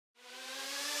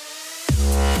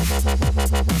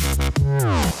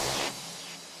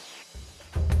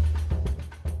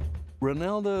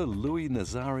Ronaldo Luís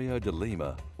Nazário de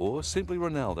Lima, or simply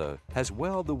Ronaldo, has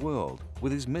wowed the world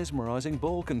with his mesmerising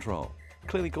ball control,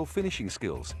 clinical finishing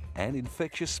skills and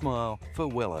infectious smile for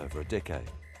well over a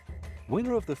decade.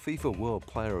 Winner of the FIFA World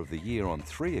Player of the Year on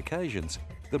 3 occasions,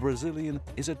 the Brazilian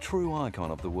is a true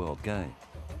icon of the world game.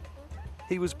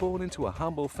 He was born into a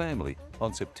humble family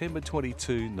on September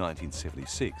 22,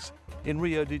 1976, in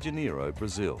Rio de Janeiro,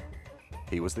 Brazil.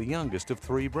 He was the youngest of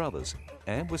 3 brothers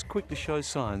and was quick to show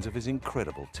signs of his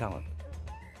incredible talent.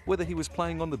 Whether he was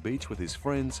playing on the beach with his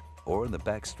friends or in the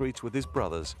back streets with his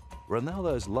brothers,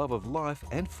 Ronaldo's love of life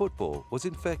and football was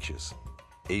infectious.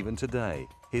 Even today,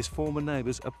 his former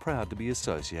neighbours are proud to be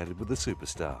associated with the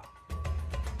superstar.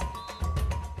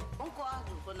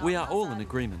 We are all in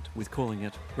agreement with calling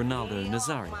it Ronaldo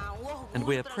Nazário, and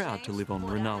we are proud to live on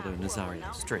Ronaldo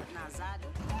Nazário Street.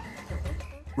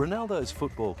 Ronaldo's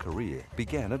football career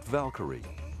began at Valkyrie,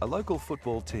 a local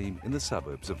football team in the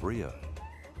suburbs of Rio.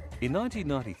 In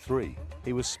 1993,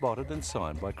 he was spotted and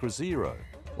signed by Cruzeiro,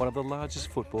 one of the largest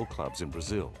football clubs in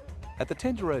Brazil. At the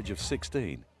tender age of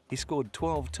 16, he scored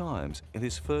 12 times in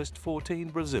his first 14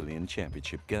 Brazilian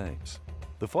Championship games.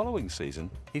 The following season,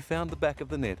 he found the back of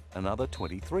the net another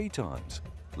 23 times,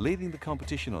 leading the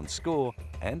competition on score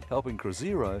and helping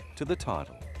Cruzeiro to the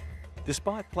title.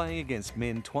 Despite playing against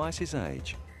men twice his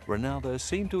age, Ronaldo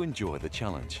seemed to enjoy the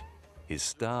challenge. His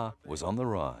star was on the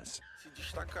rise.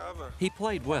 He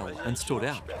played well and stood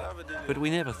out, but we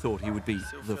never thought he would be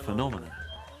the phenomenon,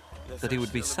 that he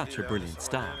would be such a brilliant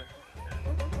star.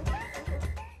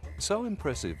 So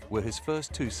impressive were his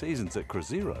first 2 seasons at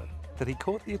Cruzeiro that he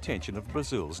caught the attention of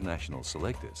Brazil's national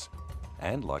selectors.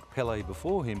 And like Pelé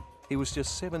before him, he was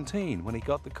just 17 when he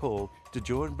got the call to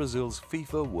join Brazil's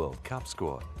FIFA World Cup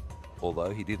squad.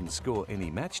 Although he didn't score any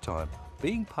match time,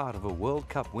 being part of a World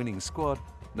Cup winning squad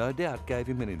no doubt gave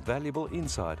him an invaluable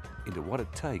insight into what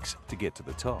it takes to get to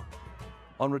the top.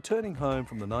 On returning home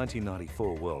from the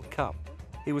 1994 World Cup,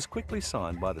 he was quickly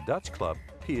signed by the Dutch club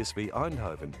PSV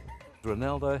Eindhoven.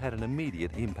 Ronaldo had an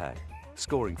immediate impact,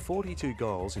 scoring 42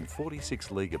 goals in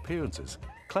 46 league appearances,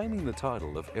 claiming the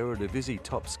title of Eredivisie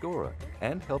top scorer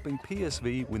and helping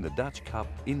PSV win the Dutch Cup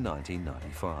in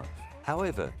 1995.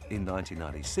 However, in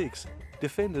 1996,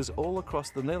 defenders all across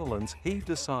the Netherlands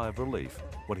heaved a sigh of relief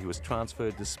when he was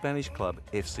transferred to Spanish club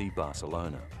FC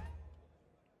Barcelona.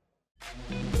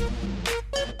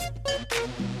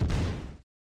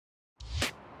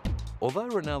 Although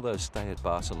Ronaldo's stay at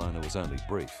Barcelona was only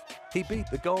brief, he beat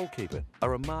the goalkeeper a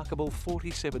remarkable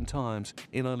 47 times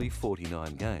in only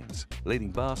 49 games,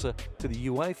 leading Barca to the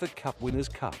UEFA Cup Winners'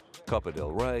 Cup, Copa del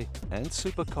Rey and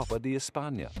Supercopa de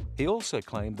España. He also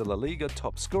claimed the La Liga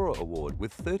Top Scorer award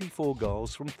with 34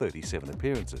 goals from 37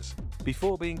 appearances,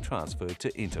 before being transferred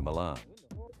to Inter Milan.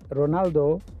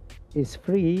 Ronaldo is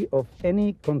free of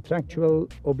any contractual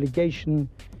obligation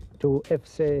to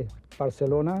FC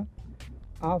Barcelona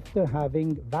after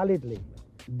having validly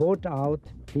bought out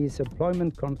his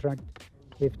employment contract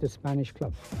with the Spanish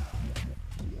club.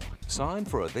 Signed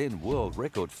for a then world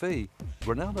record fee,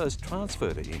 Ronaldo's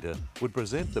transfer to Inter would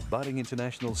present the budding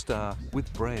international star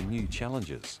with brand new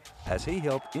challenges, as he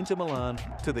helped Inter Milan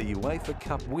to the UEFA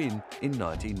Cup win in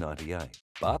 1998.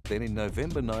 But then in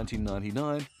November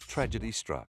 1999, tragedy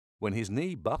struck, when his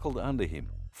knee buckled under him,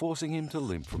 forcing him to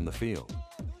limp from the field.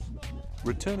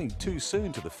 Returning too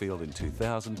soon to the field in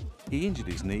 2000, he injured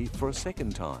his knee for a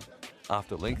second time.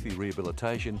 After lengthy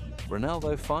rehabilitation,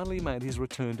 Ronaldo finally made his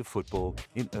return to football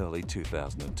in early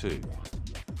 2002.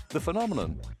 The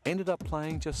phenomenon ended up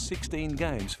playing just 16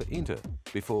 games for Inter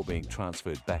before being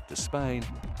transferred back to Spain,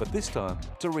 but this time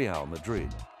to Real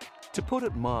Madrid. To put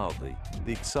it mildly,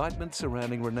 the excitement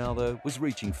surrounding Ronaldo was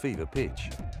reaching fever pitch.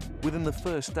 Within the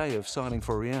first day of signing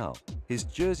for Real, his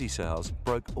jersey sales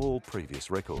broke all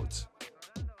previous records.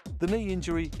 The knee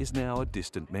injury is now a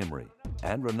distant memory,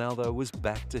 and Ronaldo was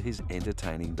back to his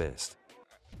entertaining best.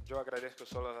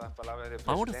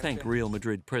 I want to thank Real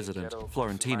Madrid president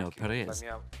Florentino Perez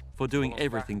for doing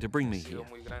everything to bring me here.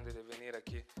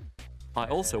 I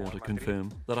also want to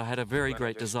confirm that I had a very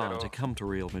great desire to come to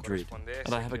Real Madrid,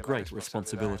 and I have a great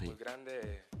responsibility.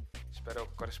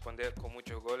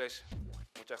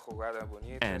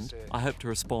 And I hope to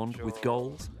respond with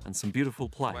goals and some beautiful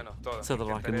play so that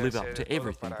I can live up to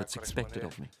everything that's expected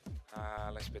of me.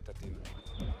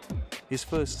 His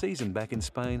first season back in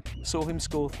Spain saw him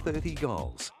score 30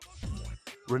 goals.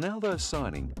 Ronaldo's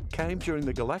signing came during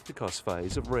the Galacticos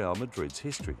phase of Real Madrid's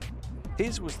history.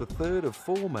 His was the third of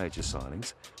 4 major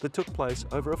signings that took place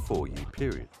over a 4-year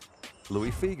period.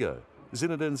 Luís Figo,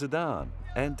 Zinedine Zidane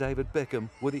and David Beckham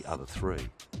were the other three.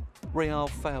 Real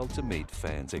failed to meet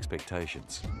fans'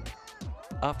 expectations.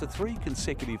 After 3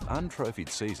 consecutive untrophied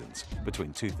seasons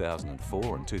between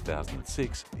 2004 and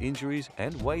 2006, injuries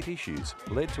and weight issues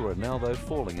led to Ronaldo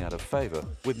falling out of favour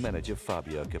with manager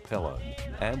Fabio Capello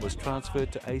and was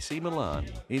transferred to AC Milan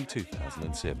in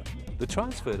 2007. The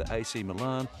transfer to AC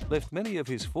Milan left many of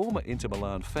his former Inter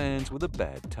Milan fans with a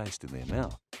bad taste in their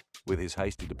mouth. With his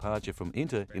hasty departure from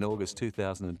Inter in August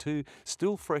 2002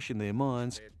 still fresh in their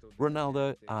minds,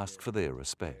 Ronaldo asked for their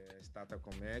respect.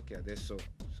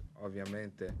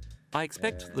 I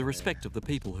expect the respect of the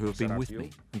people who have been with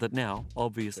me, and that now,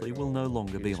 obviously, will no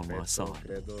longer be on my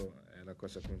side.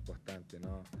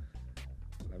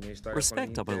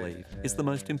 Respect, I believe, is the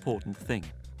most important thing.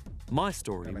 My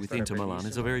story with Inter Milan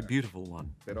is a very beautiful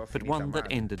one, but one that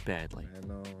ended badly.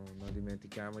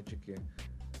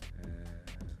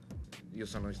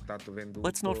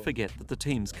 Let's not forget that the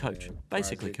team's coach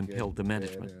basically compelled the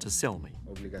management to sell me.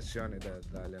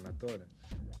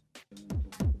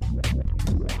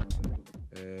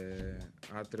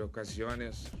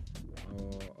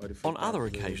 On other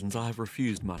occasions, I have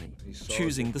refused money,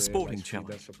 choosing the sporting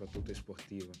challenge.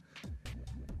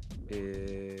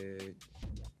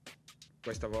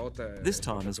 This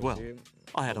time as well,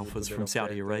 I had offers from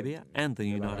Saudi Arabia and the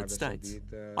United States.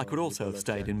 I could also have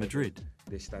stayed in Madrid.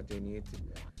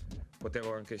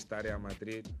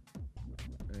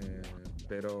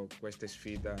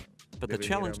 But the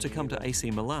challenge to come to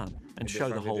AC Milan and show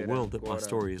the whole world that my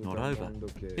story is not over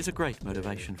is a great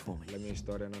motivation for me.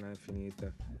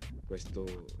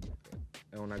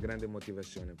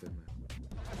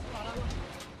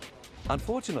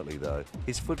 Unfortunately though,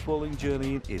 his footballing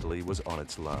journey in Italy was on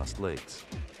its last legs.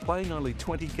 Playing only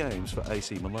 20 games for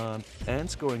AC Milan and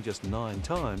scoring just 9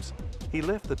 times, he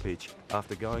left the pitch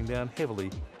after going down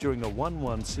heavily during a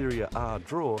 1-1 Serie A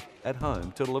draw at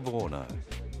home to Livorno.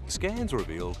 Scans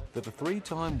revealed that the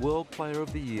 3-time World Player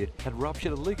of the Year had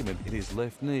ruptured a ligament in his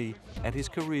left knee and his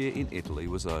career in Italy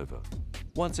was over.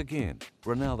 Once again,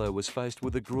 Ronaldo was faced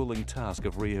with the grueling task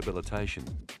of rehabilitation.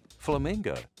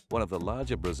 Flamengo, one of the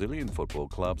larger Brazilian football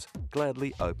clubs,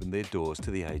 gladly opened their doors to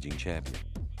the ageing champion,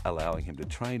 allowing him to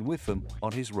train with them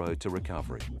on his road to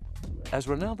recovery. As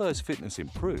Ronaldo's fitness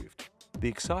improved, the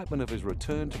excitement of his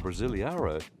return to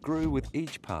Brasileiro grew with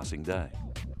each passing day.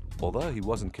 Although he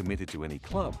wasn't committed to any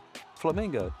club,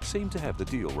 Flamengo seemed to have the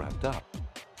deal wrapped up.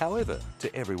 However,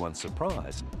 to everyone's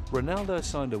surprise, Ronaldo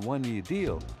signed a 1-year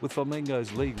deal with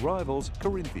Flamengo's league rivals,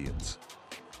 Corinthians.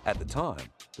 At the time,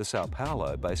 the Sao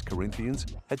Paulo-based Corinthians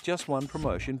had just won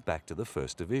promotion back to the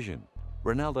First Division.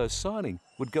 Ronaldo's signing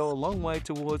would go a long way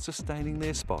towards sustaining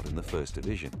their spot in the First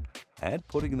Division and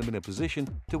putting them in a position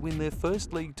to win their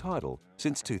first league title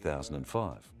since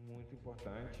 2005.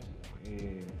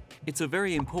 It's a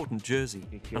very important jersey,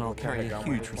 and I'll carry a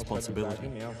huge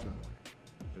responsibility.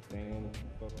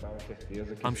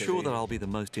 I'm sure that I'll be the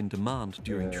most in demand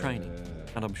during training,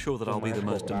 and I'm sure that I'll be the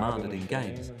most demanded in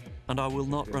games, and I will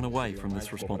not run away from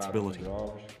this responsibility.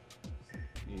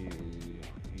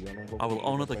 I will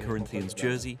honour the Corinthians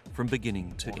jersey from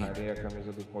beginning to end.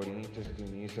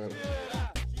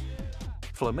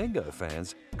 Flamengo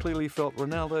fans clearly felt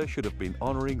Ronaldo should have been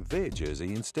honouring their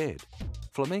jersey instead.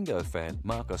 Flamengo fan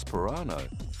Marcos Perano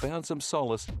found some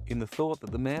solace in the thought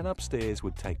that the man upstairs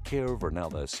would take care of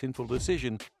Ronaldo's sinful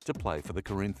decision to play for the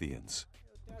Corinthians.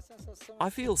 I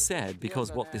feel sad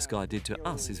because what this guy did to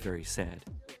us is very sad,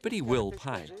 but he will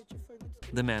pay.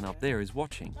 The man up there is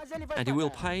watching, and he will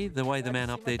pay the way the man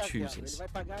up there chooses.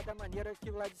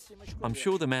 I'm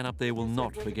sure the man up there will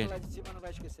not forget him.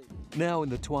 Now in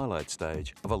the twilight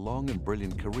stage of a long and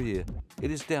brilliant career,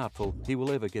 it is doubtful he will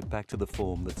ever get back to the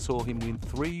form that saw him win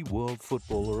 3 World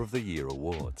Footballer of the Year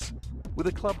awards. With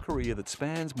a club career that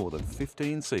spans more than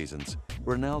 15 seasons,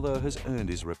 Ronaldo has earned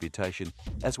his reputation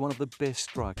as one of the best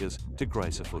strikers to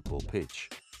grace a football pitch.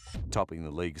 Topping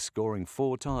the league scoring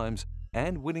 4 times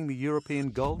and winning the European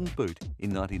Golden Boot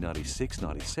in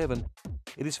 1996-97,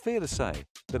 it is fair to say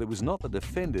that it was not the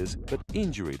defenders but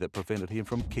injury that prevented him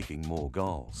from kicking more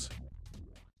goals.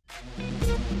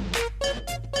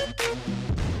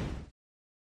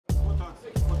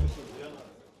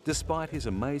 Despite his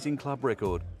amazing club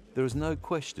record, there is no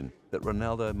question that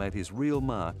Ronaldo made his real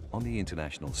mark on the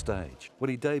international stage when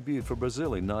he debuted for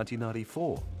Brazil in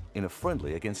 1994 in a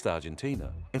friendly against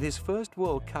Argentina. In his first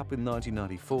World Cup in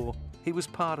 1994, he was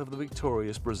part of the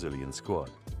victorious Brazilian squad.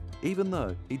 Even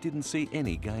though he didn't see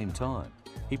any game time,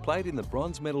 he played in the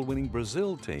bronze medal winning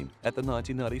Brazil team at the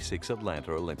 1996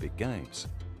 Atlanta Olympic Games.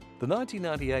 The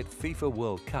 1998 FIFA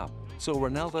World Cup saw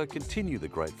Ronaldo continue the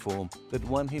great form that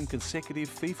won him consecutive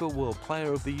FIFA World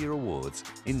Player of the Year awards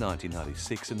in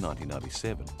 1996 and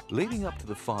 1997. Leading up to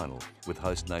the final with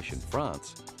host nation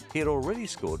France, he had already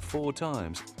scored 4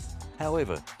 times.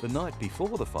 However, the night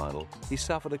before the final, he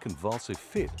suffered a convulsive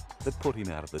fit that put him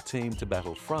out of the team to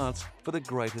battle France for the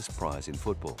greatest prize in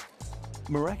football.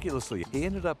 Miraculously, he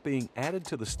ended up being added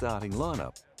to the starting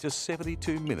lineup just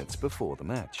 72 minutes before the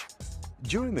match.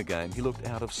 During the game, he looked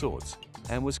out of sorts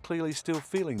and was clearly still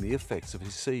feeling the effects of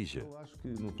his seizure.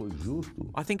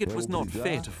 I think it was not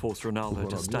fair to force Ronaldo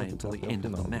to stay until the end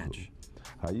of the match.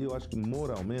 I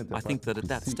think that at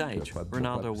that stage,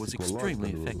 Ronaldo was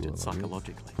extremely affected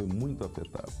psychologically.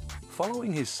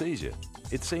 Following his seizure,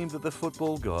 it seemed that the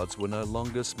football gods were no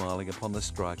longer smiling upon the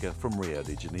striker from Rio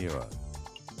de Janeiro.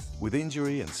 With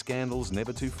injury and scandals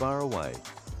never too far away,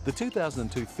 the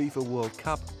 2002 FIFA World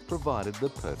Cup provided the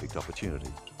perfect opportunity.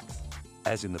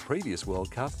 As in the previous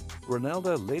World Cup,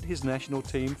 Ronaldo led his national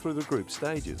team through the group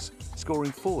stages,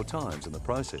 scoring 4 times in the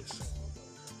process.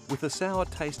 With the sour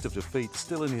taste of defeat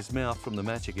still in his mouth from the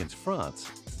match against France,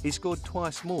 he scored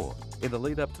twice more in the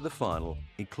lead-up to the final,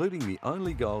 including the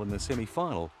only goal in the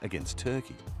semi-final against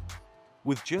Turkey.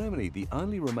 With Germany the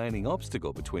only remaining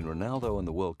obstacle between Ronaldo and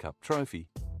the World Cup trophy,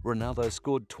 Ronaldo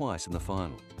scored twice in the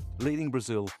final, leading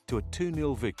Brazil to a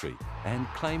 2-0 victory and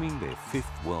claiming their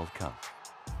 5th World Cup.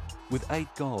 With 8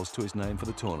 goals to his name for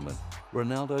the tournament,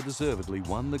 Ronaldo deservedly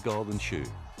won the Golden Shoe.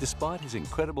 Despite his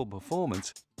incredible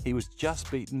performance, he was just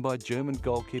beaten by German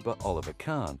goalkeeper Oliver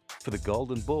Kahn for the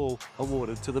Golden Ball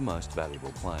awarded to the most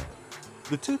valuable player.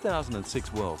 The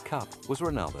 2006 World Cup was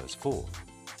Ronaldo's 4th.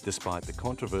 Despite the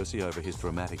controversy over his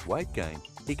dramatic weight gain,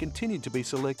 he continued to be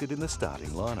selected in the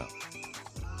starting lineup.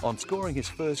 On scoring his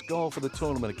first goal for the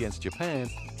tournament against Japan,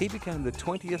 he became the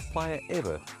 20th player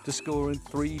ever to score in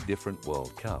 3 different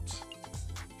World Cups.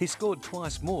 He scored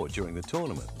twice more during the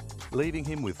tournament, leaving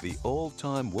him with the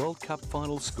all-time World Cup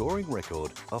final scoring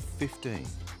record of 15.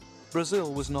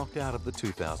 Brazil was knocked out of the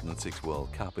 2006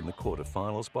 World Cup in the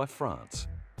quarter-finals by France,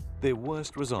 their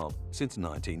worst result since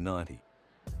 1990.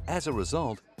 As a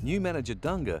result, new manager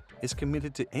Dunga is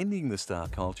committed to ending the star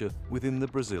culture within the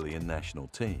Brazilian national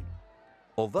team.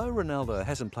 Although Ronaldo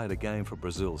hasn't played a game for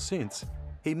Brazil since,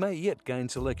 he may yet gain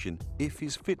selection if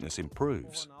his fitness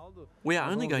improves. We are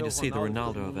only going to see the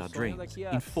Ronaldo of our dreams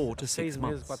in 4 to 6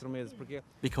 months,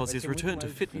 because his return to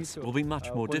fitness will be much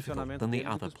more difficult than the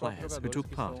other players who took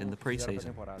part in the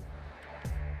pre-season.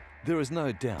 There is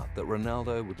no doubt that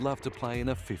Ronaldo would love to play in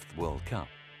a 5th World Cup.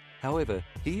 However,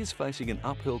 he is facing an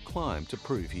uphill climb to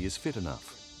prove he is fit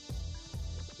enough.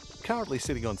 Currently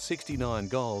sitting on 69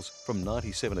 goals from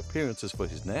 97 appearances for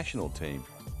his national team,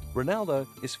 Ronaldo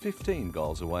is 15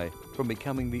 goals away from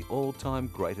becoming the all-time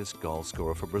greatest goal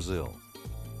scorer for Brazil.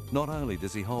 Not only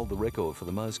does he hold the record for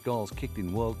the most goals kicked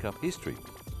in World Cup history,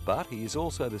 but he is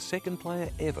also the 2nd player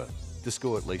ever to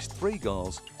score at least 3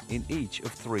 goals in each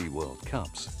of 3 World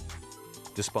Cups.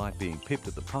 Despite being pipped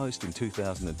at the post in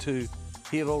 2002,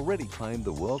 he had already claimed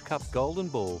the World Cup Golden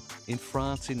Ball in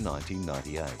France in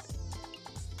 1998.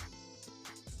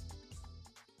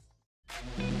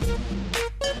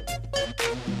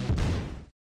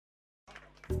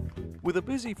 With a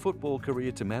busy football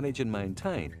career to manage and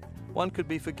maintain, one could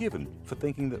be forgiven for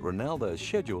thinking that Ronaldo's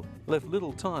schedule left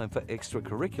little time for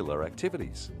extracurricular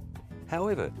activities.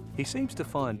 However, he seems to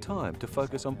find time to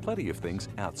focus on plenty of things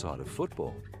outside of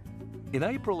football. In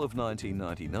April of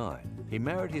 1999, he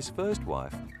married his first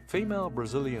wife, female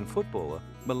Brazilian footballer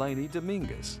Milene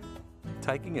Domingues.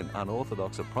 Taking an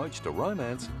unorthodox approach to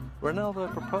romance, Ronaldo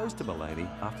proposed to Milene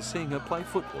after seeing her play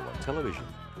football on television.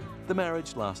 The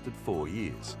marriage lasted 4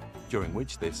 years, during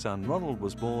which their son Ronald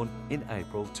was born in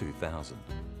April 2000.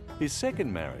 His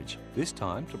second marriage, this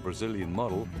time to Brazilian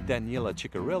model Daniela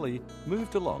Ciccarelli,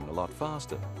 moved along a lot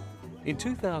faster. In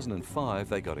 2005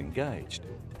 they got engaged,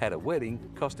 had a wedding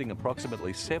costing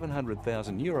approximately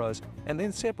 €700,000 and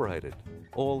then separated,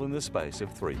 all in the space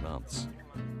of 3 months.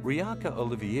 Riaca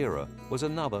Oliveira was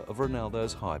another of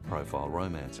Ronaldo's high-profile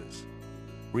romances.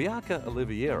 Riaca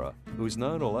Oliveira, who is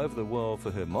known all over the world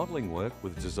for her modelling work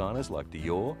with designers like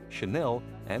Dior, Chanel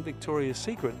and Victoria's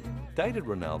Secret, dated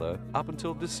Ronaldo up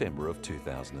until December of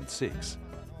 2006.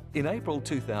 In April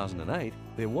 2008,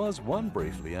 there was one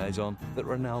brief liaison that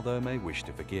Ronaldo may wish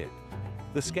to forget.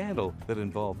 The scandal that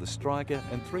involved the striker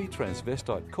and 3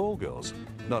 transvestite call girls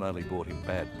not only brought him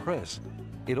bad press,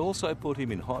 it also put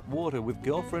him in hot water with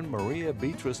girlfriend Maria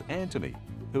Beatrice Anthony,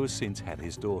 who has since had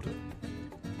his daughter.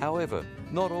 However,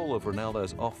 not all of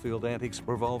Ronaldo's off-field antics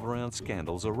revolve around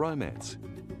scandals or romance.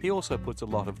 He also puts a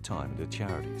lot of time into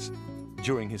charities.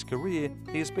 During his career,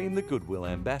 he has been the Goodwill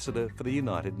Ambassador for the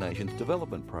United Nations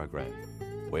Development Programme,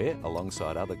 where,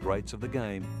 alongside other greats of the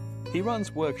game, he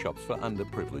runs workshops for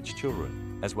underprivileged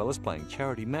children, as well as playing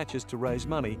charity matches to raise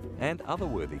money and other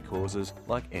worthy causes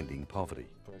like ending poverty.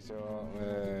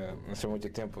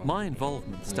 My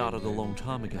involvement started a long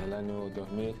time ago.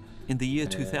 In the year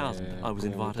 2000, I was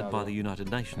invited by the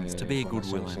United Nations to be a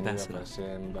Goodwill Ambassador.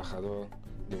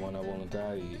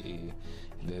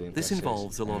 This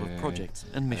involves a lot of projects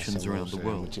and missions around the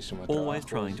world, always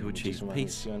trying to achieve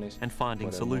peace and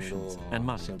finding solutions and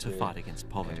money to fight against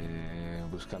poverty.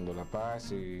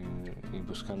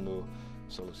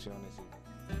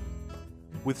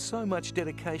 With so much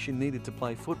dedication needed to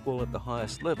play football at the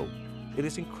highest level, it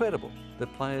is incredible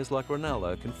that players like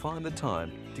Ronaldo can find the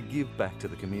time to give back to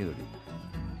the community.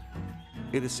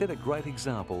 It has set a great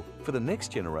example for the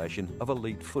next generation of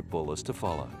elite footballers to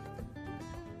follow.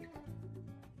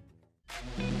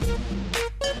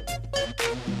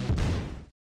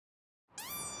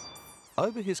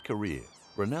 Over his career,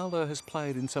 Ronaldo has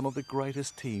played in some of the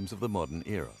greatest teams of the modern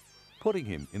era, putting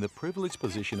him in the privileged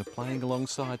position of playing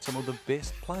alongside some of the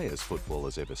best players football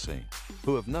has ever seen,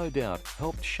 who have no doubt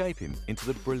helped shape him into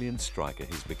the brilliant striker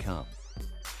he's become.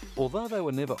 Although they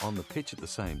were never on the pitch at the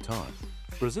same time,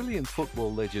 Brazilian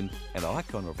football legend and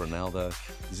icon of Ronaldo,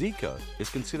 Zico, is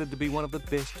considered to be one of the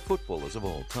best footballers of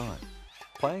all time.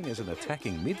 Playing as an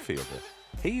attacking midfielder,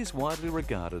 he is widely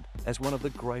regarded as one of the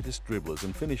greatest dribblers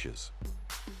and finishers.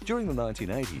 During the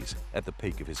 1980s, at the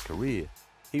peak of his career,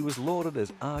 he was lauded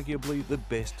as arguably the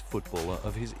best footballer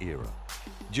of his era.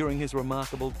 During his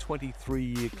remarkable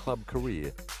 23-year club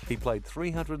career, he played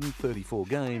 334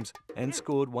 games and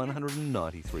scored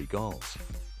 193 goals.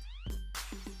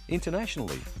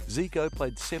 Internationally, Zico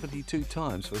played 72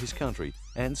 times for his country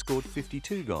and scored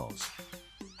 52 goals.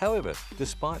 However,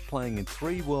 despite playing in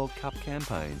 3 World Cup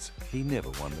campaigns, he never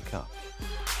won the cup.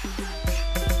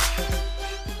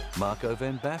 Marco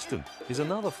van Basten is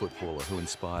another footballer who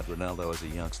inspired Ronaldo as a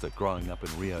youngster growing up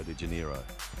in Rio de Janeiro.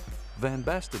 Van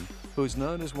Basten, who is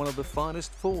known as one of the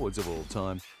finest forwards of all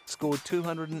time, scored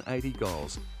 280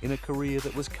 goals in a career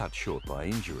that was cut short by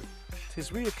injury.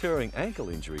 His reoccurring ankle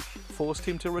injury forced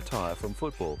him to retire from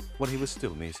football when he was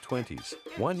still in his 20s,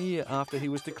 1 year after he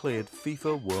was declared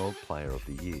FIFA World Player of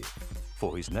the Year.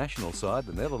 For his national side,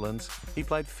 the Netherlands, he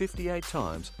played 58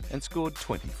 times and scored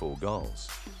 24 goals.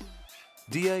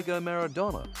 Diego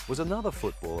Maradona was another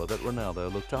footballer that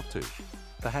Ronaldo looked up to,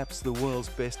 perhaps the world's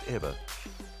best ever.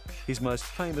 His most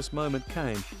famous moment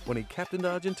came when he captained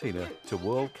Argentina to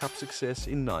World Cup success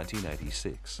in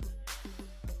 1986.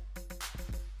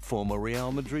 Former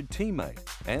Real Madrid teammate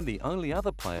and the only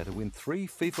other player to win 3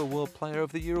 FIFA World Player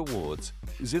of the Year awards,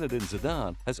 Zinedine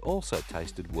Zidane has also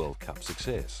tasted World Cup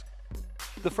success.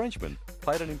 The Frenchman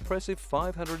played an impressive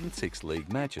 506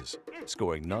 league matches,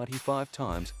 scoring 95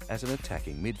 times as an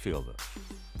attacking midfielder.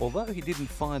 Although he didn't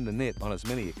find the net on as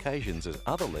many occasions as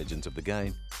other legends of the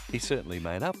game, he certainly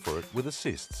made up for it with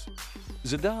assists.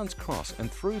 Zidane's cross and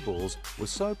through balls were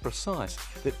so precise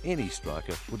that any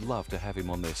striker would love to have him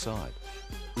on their side.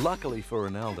 Luckily for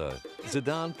Ronaldo,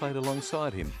 Zidane played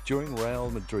alongside him during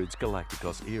Real Madrid's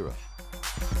Galacticos era.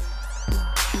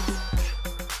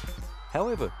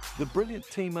 However, the brilliant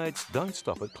teammates don't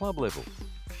stop at club level.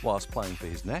 Whilst playing for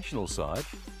his national side,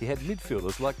 he had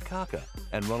midfielders like Kaká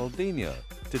and Ronaldinho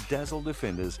to dazzle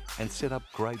defenders and set up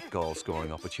great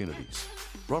goal-scoring opportunities.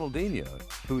 Ronaldinho,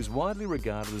 who is widely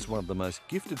regarded as one of the most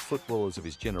gifted footballers of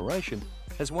his generation,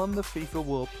 has won the FIFA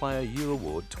World Player Year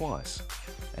award twice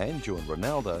and joined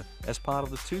Ronaldo as part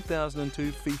of the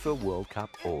 2002 FIFA World Cup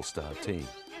All-Star team.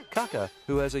 Kaká,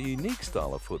 who has a unique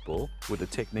style of football with the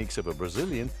techniques of a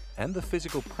Brazilian and the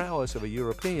physical prowess of a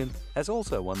European, has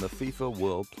also won the FIFA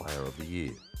World Player of the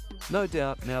Year. No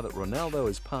doubt now that Ronaldo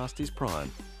is past his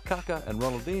prime, Kaká and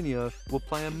Ronaldinho will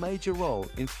play a major role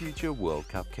in future World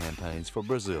Cup campaigns for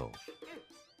Brazil.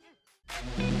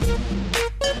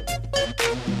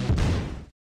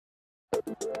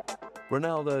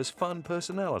 Ronaldo's fun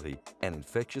personality and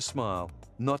infectious smile,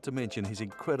 not to mention his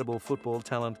incredible football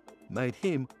talent, made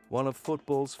him one of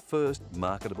football's first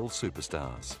marketable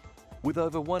superstars. With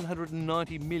over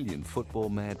 190 million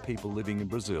football-mad people living in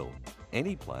Brazil,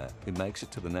 any player who makes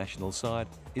it to the national side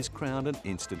is crowned an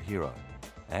instant hero.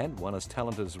 And one as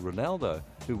talented as Ronaldo,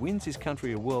 who wins his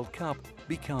country a World Cup,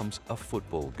 becomes a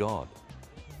football god.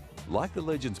 Like the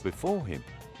legends before him,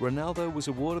 Ronaldo was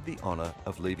awarded the honour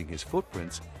of leaving his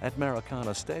footprints at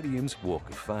Maracana Stadium's Walk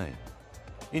of Fame.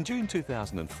 In June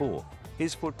 2004,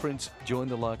 his footprints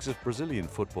joined the likes of Brazilian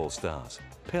football stars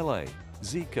Pelé,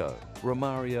 Zico,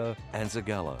 Romário and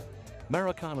Zagallo.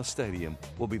 Maracana Stadium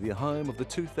will be the home of the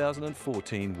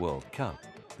 2014 World Cup,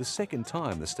 the second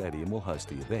time the stadium will host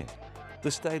the event.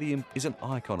 The stadium is an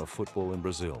icon of football in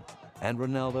Brazil, and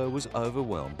Ronaldo was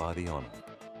overwhelmed by the honour.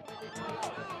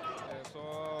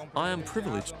 I am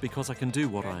privileged because I can do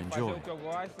what I enjoy.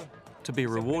 To be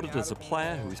rewarded as a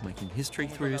player who is making history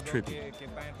through his tribute.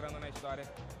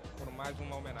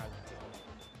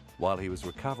 While he was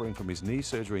recovering from his knee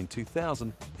surgery in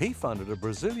 2000, he funded a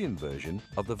Brazilian version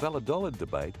of the bewildered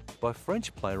debate by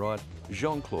French playwright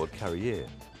Jean-Claude Carrière.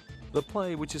 The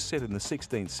play, which is set in the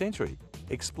 16th century,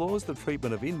 explores the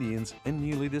treatment of Indians in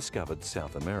newly discovered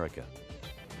South America.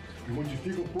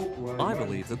 I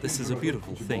believe that this is a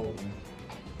beautiful thing.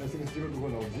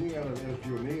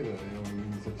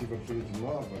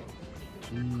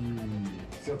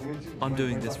 I'm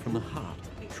doing this from the heart,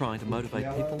 trying to motivate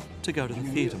people to go to the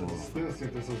theatre more.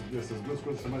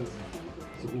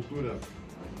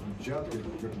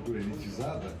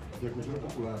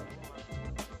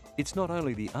 It's not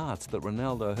only the arts that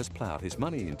Ronaldo has ploughed his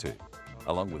money into.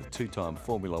 Along with two-time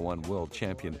Formula One world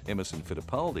champion Emerson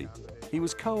Fittipaldi, he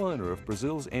was co-owner of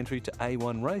Brazil's entry to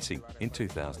A1 racing in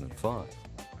 2005.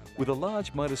 With a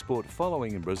large motorsport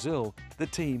following in Brazil, the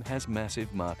team has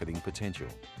massive marketing potential.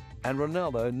 And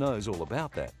Ronaldo knows all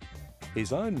about that.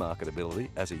 His own marketability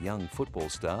as a young football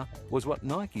star was what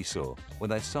Nike saw when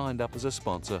they signed up as a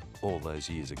sponsor all those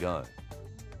years ago.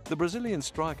 The Brazilian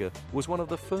striker was one of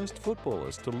the first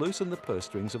footballers to loosen the purse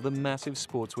strings of the massive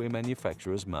sportswear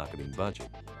manufacturer's marketing budget,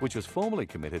 which was formerly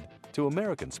committed to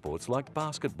American sports like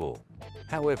basketball.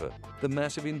 However, the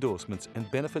massive endorsements and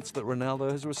benefits that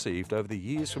Ronaldo has received over the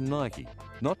years from Nike,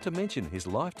 not to mention his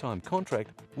lifetime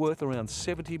contract worth around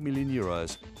 70 million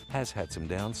euros, has had some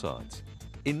downsides.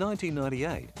 In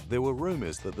 1998, there were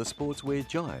rumours that the sportswear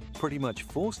giant pretty much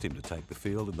forced him to take the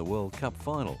field in the World Cup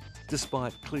final,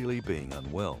 despite clearly being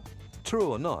unwell. True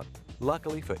or not,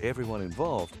 luckily for everyone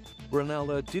involved,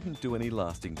 Ronaldo didn't do any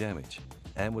lasting damage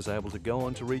and was able to go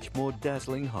on to reach more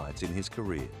dazzling heights in his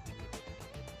career.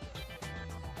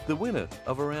 The winner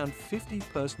of around 50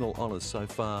 personal honours so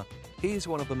far, he is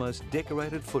one of the most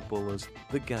decorated footballers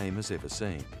the game has ever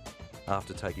seen.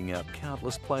 After taking out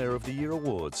countless Player of the Year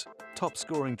awards, top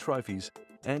scoring trophies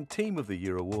and Team of the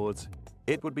Year awards,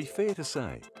 it would be fair to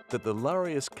say that the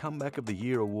Laureus Comeback of the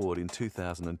Year award in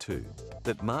 2002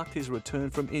 that marked his return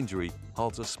from injury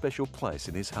holds a special place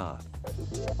in his heart.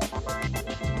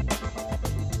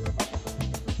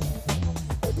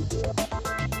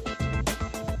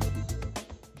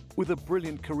 With a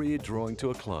brilliant career drawing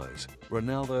to a close,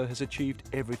 Ronaldo has achieved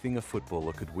everything a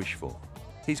footballer could wish for.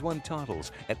 He's won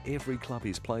titles at every club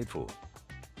he's played for.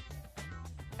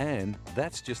 And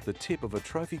that's just the tip of a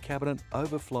trophy cabinet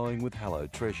overflowing with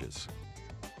hallowed treasures.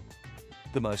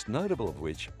 The most notable of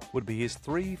which would be his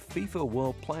 3 FIFA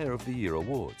World Player of the Year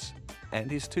awards and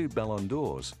his 2 Ballon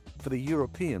d'Ors for the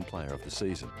European Player of the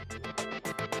Season.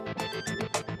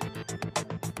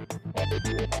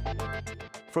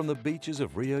 From the beaches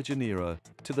of Rio de Janeiro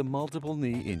to the multiple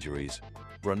knee injuries,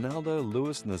 Ronaldo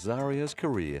Luís Nazario's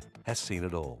career has seen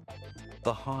it all.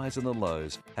 The highs and the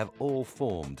lows have all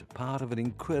formed part of an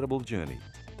incredible journey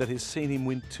that has seen him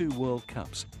win 2 World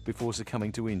Cups before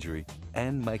succumbing to injury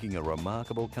and making a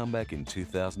remarkable comeback in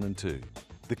 2002.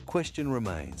 The question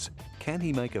remains, can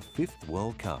he make a 5th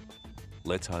World Cup?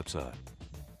 Let's hope so.